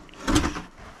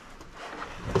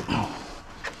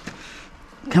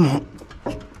 Come on,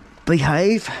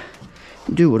 behave.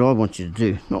 Do what I want you to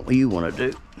do, not what you want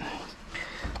to do.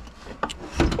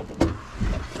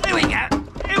 There we go,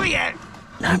 there we go.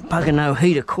 No bugger, no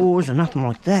heater cores or nothing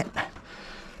like that.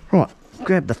 Right,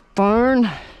 grab the phone.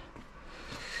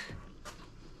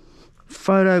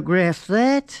 Photograph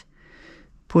that.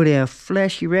 Put our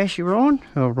flashy rasher on.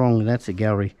 Oh, wrong, that's a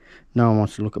gallery. No one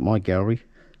wants to look at my gallery.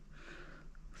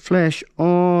 Flash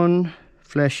on.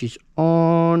 Flash is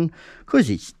on. Because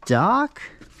it's dark,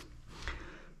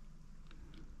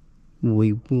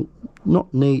 we will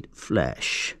not need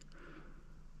flash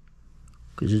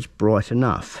because it's bright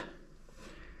enough.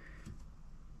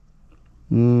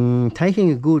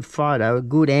 Taking a good photo, a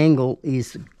good angle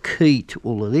is the key to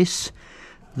all of this.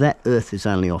 That earth is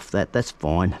only off that, that's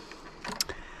fine.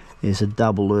 There's a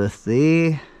double earth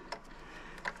there.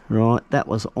 Right, that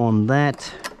was on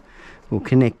that. We'll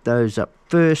connect those up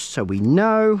first so we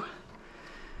know.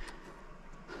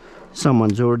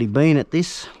 Someone's already been at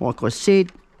this, like I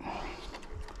said.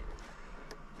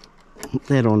 Put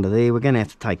that onto there. We're going to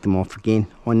have to take them off again.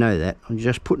 I know that. I'm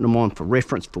just putting them on for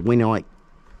reference for when I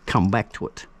come back to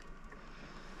it.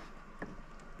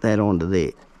 That onto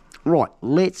there. Right,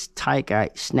 let's take a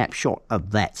snapshot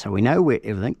of that so we know where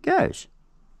everything goes.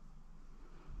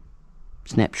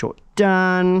 Snapshot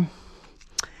done.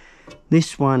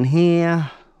 This one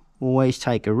here, always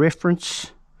take a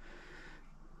reference.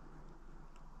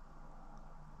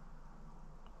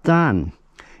 Done.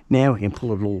 Now we can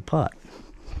pull it all apart.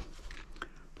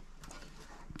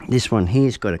 This one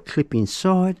here's got a clip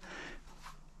inside.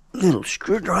 Little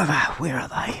screwdriver, where are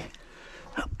they?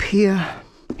 Up here.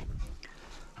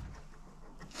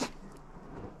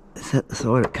 Is that the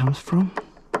side it comes from?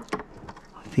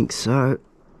 I think so.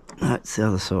 No, it's the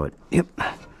other side. Yep.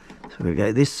 So we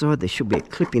go this side. There should be a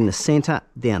clip in the centre,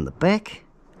 down the back.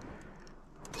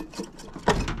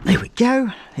 There we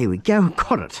go. There we go.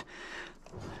 Got it.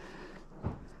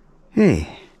 Yeah.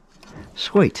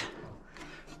 Sweet.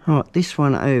 Right, this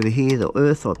one over here, the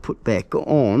earth I put back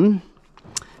on.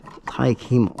 Take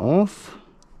him off.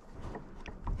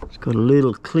 It's got a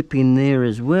little clip in there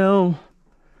as well.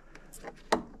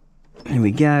 There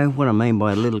we go. What I mean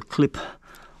by a little clip.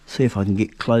 See if I can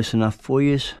get close enough for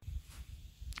you.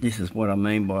 This is what I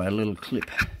mean by a little clip.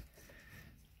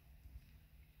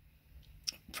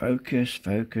 Focus,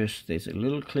 focus. There's a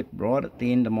little clip right at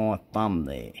the end of my thumb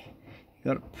there. You've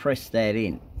got to press that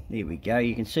in. There we go.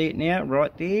 You can see it now,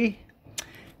 right there.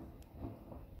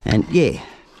 And yeah,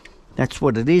 that's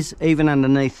what it is. Even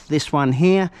underneath this one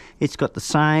here, it's got the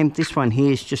same. This one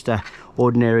here is just a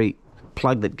ordinary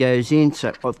plug that goes in.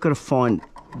 So I've got to find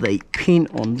the pin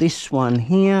on this one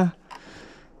here.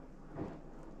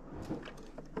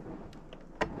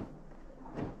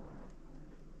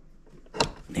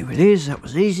 There it is. That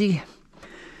was easy.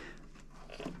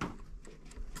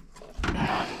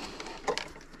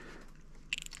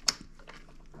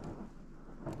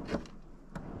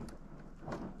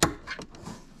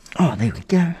 Oh, there we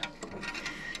go.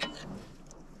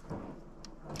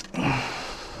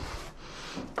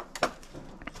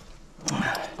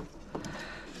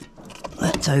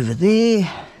 That's over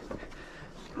there.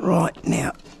 Right,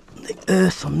 now the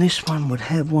earth on this one would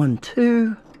have one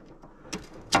too.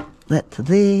 That to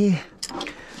there.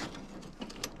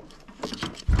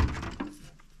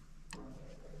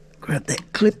 Grab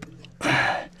that clip,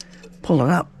 pull it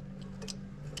up.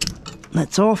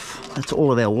 That's off. That's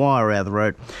all of our wire out of the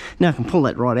road. Now I can pull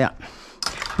that right out.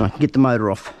 And I can get the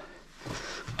motor off.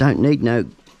 Don't need no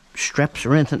straps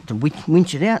or anything to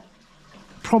winch it out.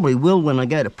 Probably will when I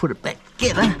go to put it back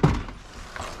together.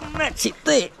 And that's it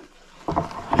there.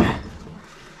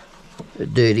 A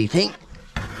dirty thing.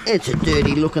 It's a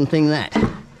dirty looking thing, that.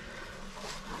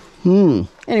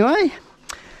 Anyway,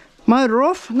 motor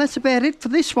off, and that's about it for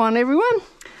this one, everyone.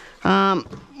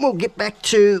 We'll get back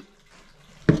to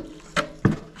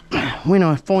when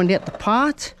I find out the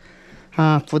part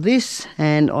for this,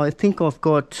 and I think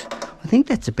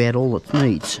that's about all it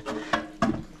needs.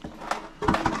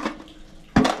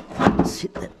 Let's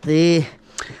Sit that there.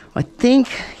 I think,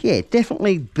 yeah,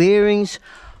 definitely bearings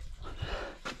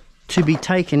to be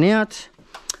taken out.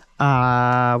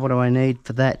 What do I need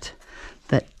for that?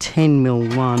 That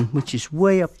 10mm one, which is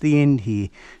way up the end here.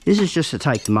 This is just to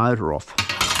take the motor off.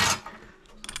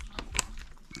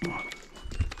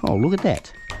 Oh, look at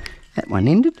that. That one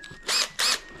ended.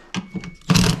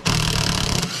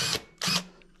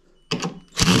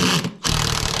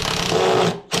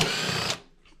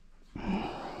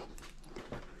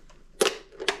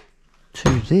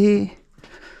 Two there.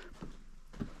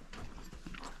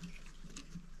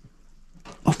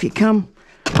 Off you come.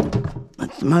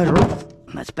 That's the motor off,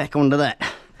 and that's back onto that.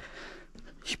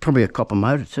 It's probably a copper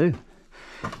motor too.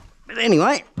 But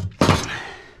anyway,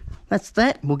 that's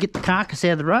that. We'll get the carcass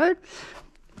out of the road.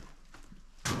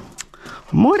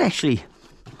 I might actually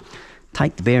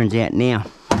take the bearings out now.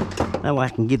 That way I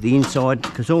can give the inside,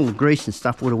 because all the grease and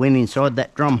stuff would have went inside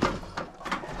that drum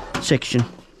section.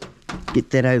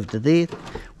 Get that over to there.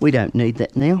 We don't need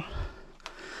that now.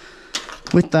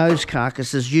 With those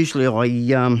carcasses, usually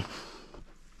I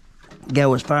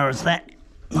go as far as that.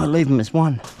 I leave them as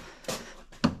one.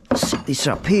 Set this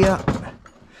up here.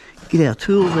 Get our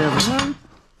tools out of the way.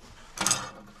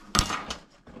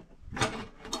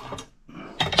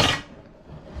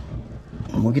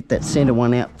 And we'll get that centre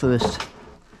one out first.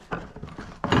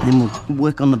 And then we'll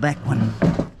work on the back one.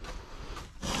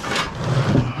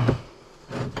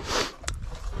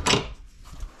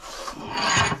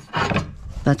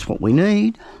 That's what we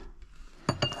need.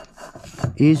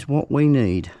 Is what we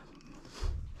need.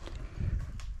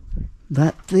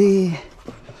 That there.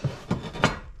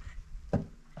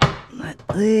 That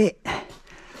there.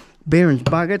 Bearings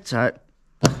buggered, so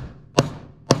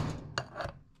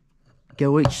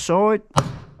go each side.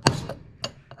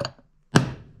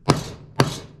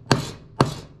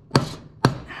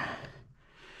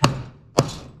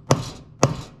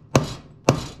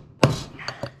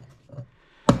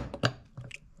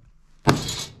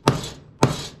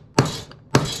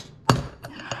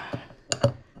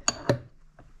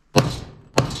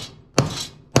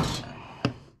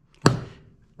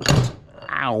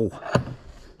 Ow.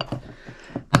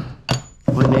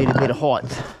 We need a bit of height.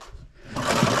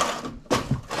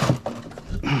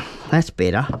 That's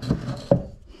better.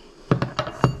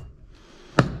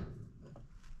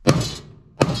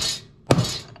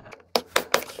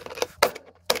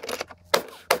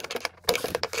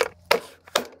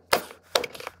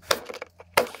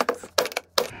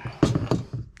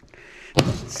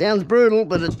 Sounds brutal,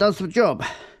 but it does the job.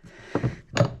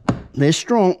 They're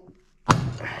strong.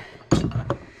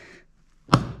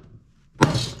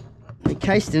 They're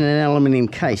cased in an aluminium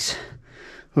case.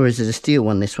 Or is it a steel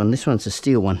one, this one? This one's a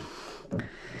steel one.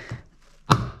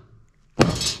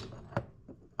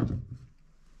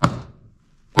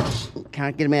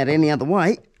 Can't get them out any other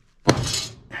way.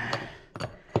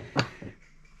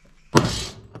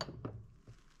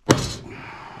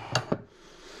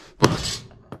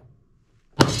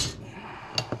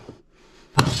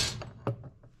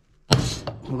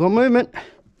 We've got movement.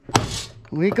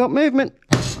 We got movement.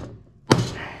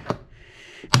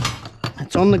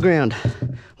 It's on the ground.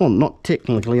 Well, not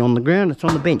technically on the ground, it's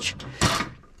on the bench.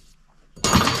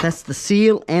 That's the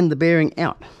seal and the bearing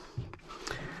out.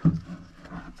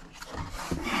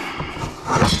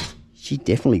 She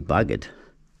definitely buggered.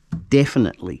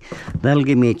 Definitely. That'll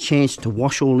give me a chance to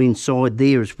wash all inside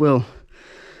there as well.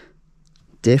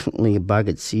 Definitely a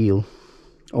buggered seal.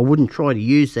 I wouldn't try to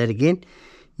use that again.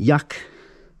 Yuck.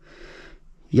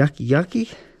 Yucky,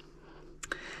 yucky.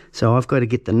 So I've got to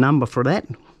get the number for that.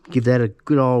 Give that a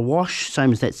good old wash,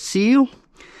 same as that seal.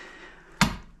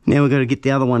 Now we've got to get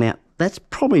the other one out. That's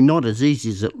probably not as easy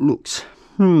as it looks.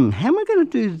 How am I going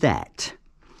to do that?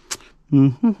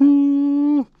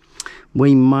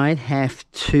 We might have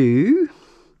to,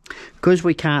 because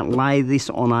we can't lay this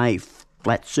on a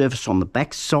flat surface on the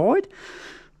back side.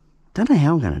 Don't know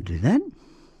how I'm going to do that.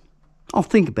 I'll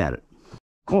think about it.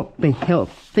 Got the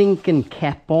health thinking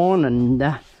cap on, and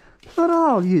thought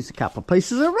I'll use a couple of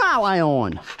pieces of railway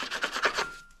iron.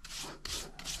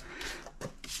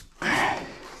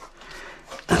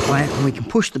 That way we can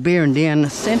push the bearing down the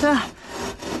centre.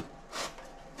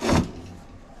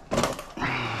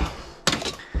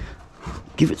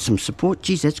 Give it some support.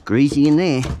 Geez, that's greasy in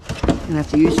there. Gonna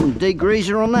have to use some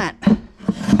degreaser on that.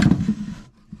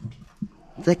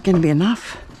 Is that gonna be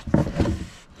enough?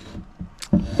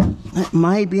 That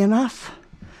may be enough.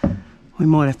 We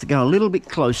might have to go a little bit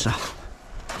closer.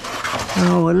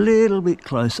 Oh, a little bit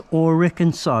closer. Or I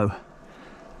reckon so.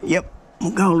 Yep,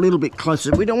 we'll go a little bit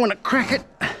closer. We don't want to crack it.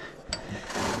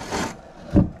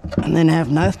 And then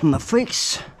have nothing to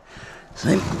fix.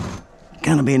 So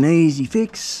Gonna be an easy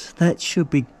fix. That should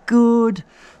be good.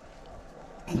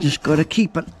 Just got to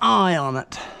keep an eye on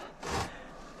it.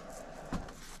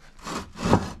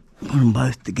 Put them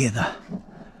both together.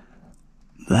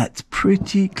 That's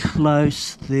pretty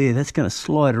close there. That's going to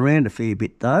slide around a fair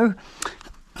bit though.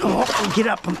 Oh, we'll get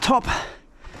up on top.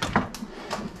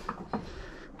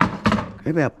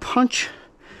 Grab our punch.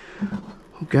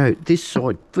 We'll go this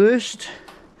side first.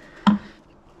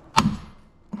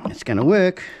 It's going to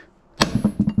work.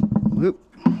 Whoop.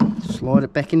 Slide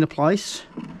it back into place.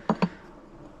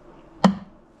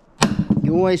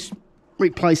 You always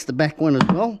replace the back one as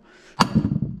well.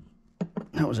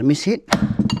 That was a mishit.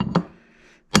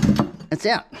 It's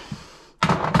out.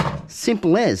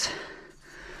 Simple as.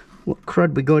 What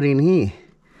crud we got in here?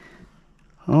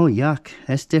 Oh yuck,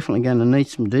 that's definitely going to need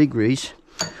some degrease.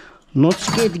 Not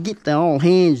scared to get the old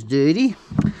hands dirty.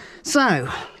 So,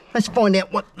 let's find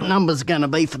out what the numbers are going to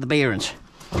be for the bearings.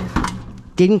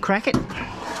 Didn't crack it,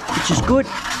 which is good.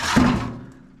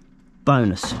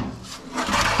 Bonus.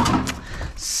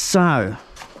 So,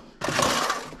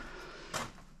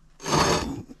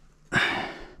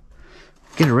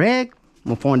 get a rag,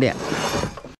 we'll find out.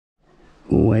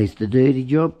 Always the dirty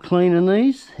job cleaning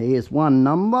these. Here's one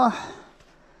number.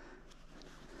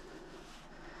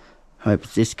 Hope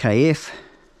it's SKF.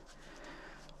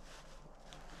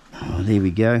 Oh, there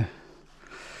we go.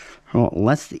 Right, well,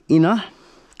 that's the inner.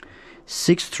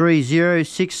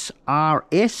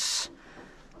 6306RS.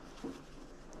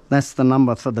 That's the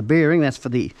number for the bearing. That's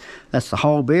the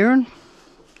whole bearing.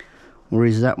 Or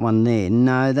is that one there?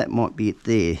 No, that might be it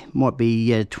there. Might be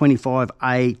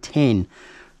 25A10.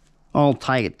 I'll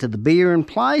take it to the bearing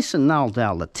place and they'll be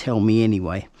able to tell me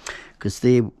anyway. Because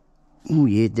they're, oh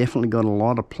yeah, definitely got a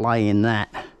lot of play in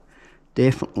that.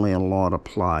 Definitely a lot of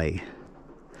play.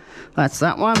 That's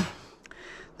that one.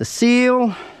 The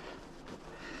seal.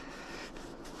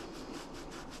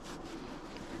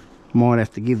 Might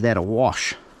have to give that a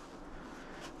wash.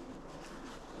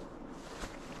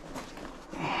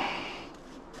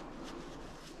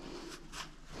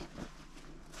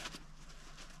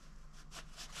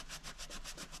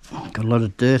 Got a lot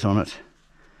of dirt on it.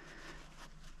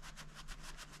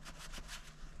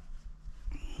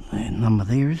 Number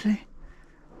there, is there?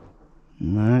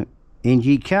 No.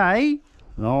 NGK.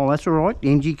 Oh, that's all right.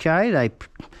 NGK.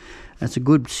 That's a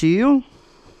good seal.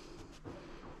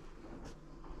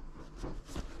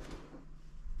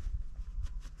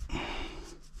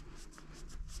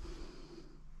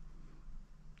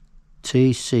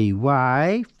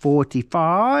 TCY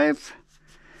 45.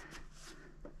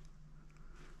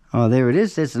 Oh, there it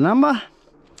is. There's the number.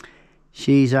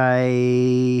 She's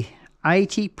a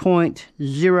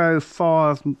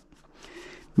 80.05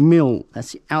 mil.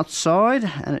 That's the outside,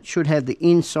 and it should have the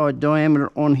inside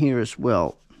diameter on here as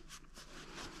well.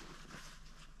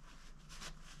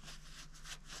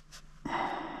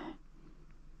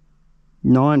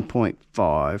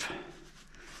 .5.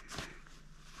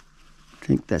 I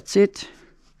think that's it.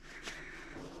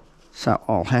 So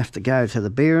I'll have to go to the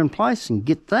bearing place and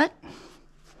get that.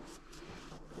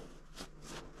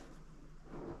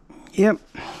 Yep.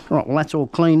 Right, well that's all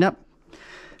cleaned up.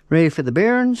 Ready for the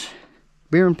bearings.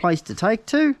 Bearing place to take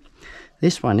to.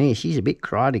 This one here, she's a bit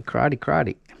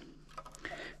cruddy.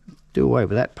 Do away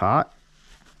with that part.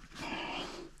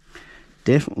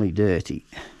 Definitely dirty.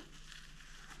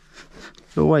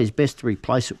 It's always best to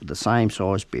replace it with the same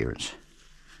size bearings.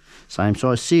 Same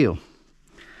size seal.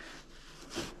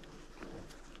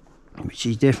 But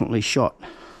she's definitely shot.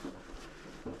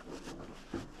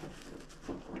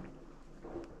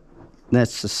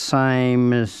 That's the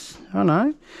same as, oh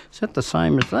no, is that the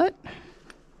same as that?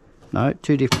 No,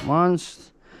 two different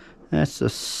ones. That's the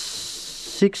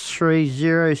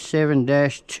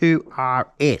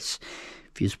 6307-2RS.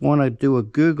 If you want to do a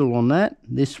Google on that,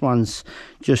 this one's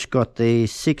just got the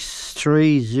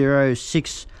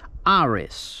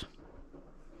 6306RS.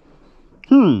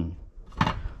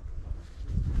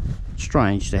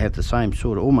 Strange to have the same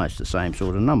sort of, almost the same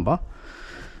sort of number.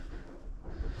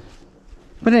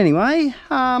 But anyway,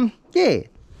 yeah,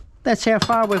 that's how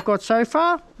far we've got so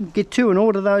far. Get to and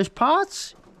order those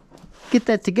parts, get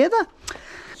that together.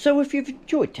 So if you've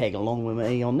enjoyed tagging along with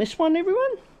me on this one,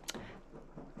 everyone,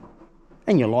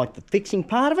 and you like the fixing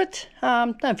part of it,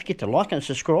 don't forget to like and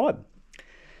subscribe.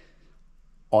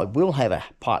 I will have a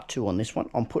part 2 on this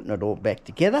one. I'm putting it all back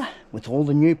together with all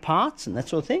the new parts and that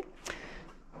sort of thing.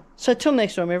 So till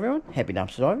next time, everyone, happy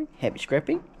dumpster diving, happy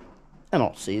scrapping, and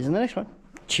I'll see you in the next one.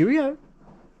 Cheerio.